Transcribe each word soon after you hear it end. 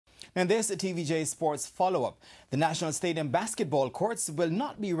And this TVJ Sports follow-up. The National Stadium basketball courts will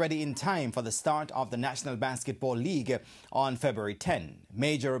not be ready in time for the start of the National Basketball League on February 10.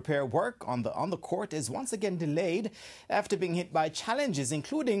 Major repair work on the court is once again delayed after being hit by challenges,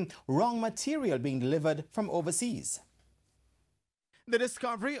 including wrong material being delivered from overseas. The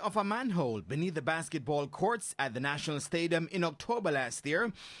discovery of a manhole beneath the basketball courts at the National Stadium in October last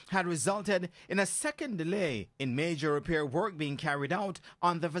year had resulted in a second delay in major repair work being carried out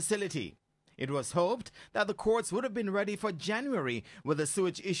on the facility. It was hoped that the courts would have been ready for January with the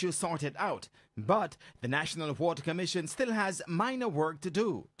sewage issue sorted out, but the National Water Commission still has minor work to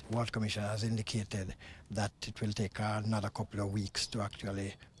do. The Water Commission has indicated that it will take another couple of weeks to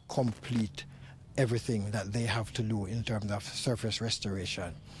actually complete everything that they have to do in terms of surface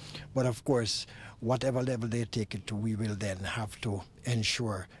restoration. But of course, whatever level they take it to, we will then have to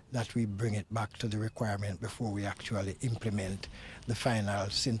ensure that we bring it back to the requirement before we actually implement the final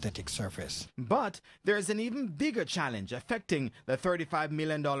synthetic surface. But there's an even bigger challenge affecting the $35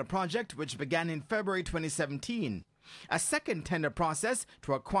 million project, which began in February 2017. A second tender process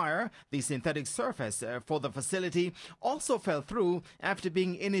to acquire the synthetic surface for the facility also fell through after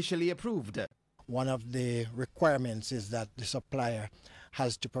being initially approved. One of the requirements is that the supplier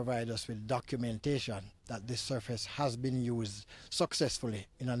has to provide us with documentation that this surface has been used successfully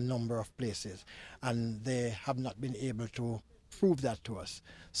in a number of places, and they have not been able to prove that to us.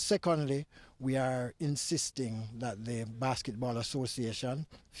 Secondly, we are insisting that the Basketball Association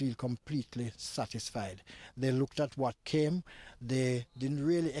feel completely satisfied. They looked at what came. They didn't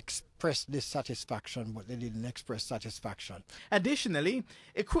really express dissatisfaction, but they didn't express satisfaction. Additionally,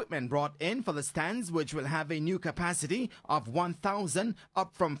 equipment brought in for the stands, which will have a new capacity of 1,000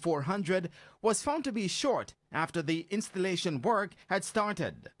 up from 400, was found to be short after the installation work had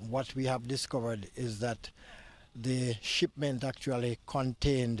started. What we have discovered is that the shipment actually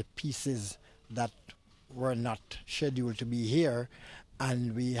contained pieces that were not scheduled to be here,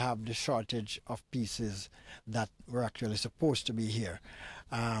 and we have the shortage of pieces that were actually supposed to be here.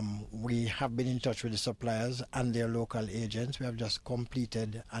 We have been in touch with the suppliers and their local agents. We have just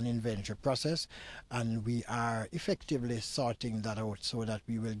completed an inventory process, and we are effectively sorting that out so that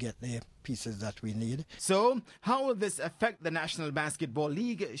we will get the pieces that we need. So, how will this affect the National Basketball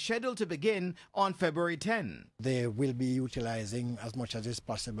League scheduled to begin on February 10? They will be utilizing as much as is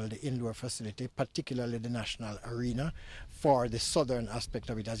possible the indoor facility, particularly the National Arena, for the southern aspect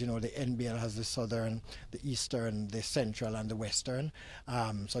of it. As you know, the NBL has the southern, the eastern, the central, and the western.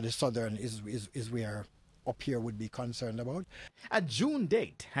 So the southern is where up here would be concerned about. A June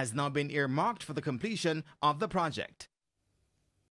date has now been earmarked for the completion of the project.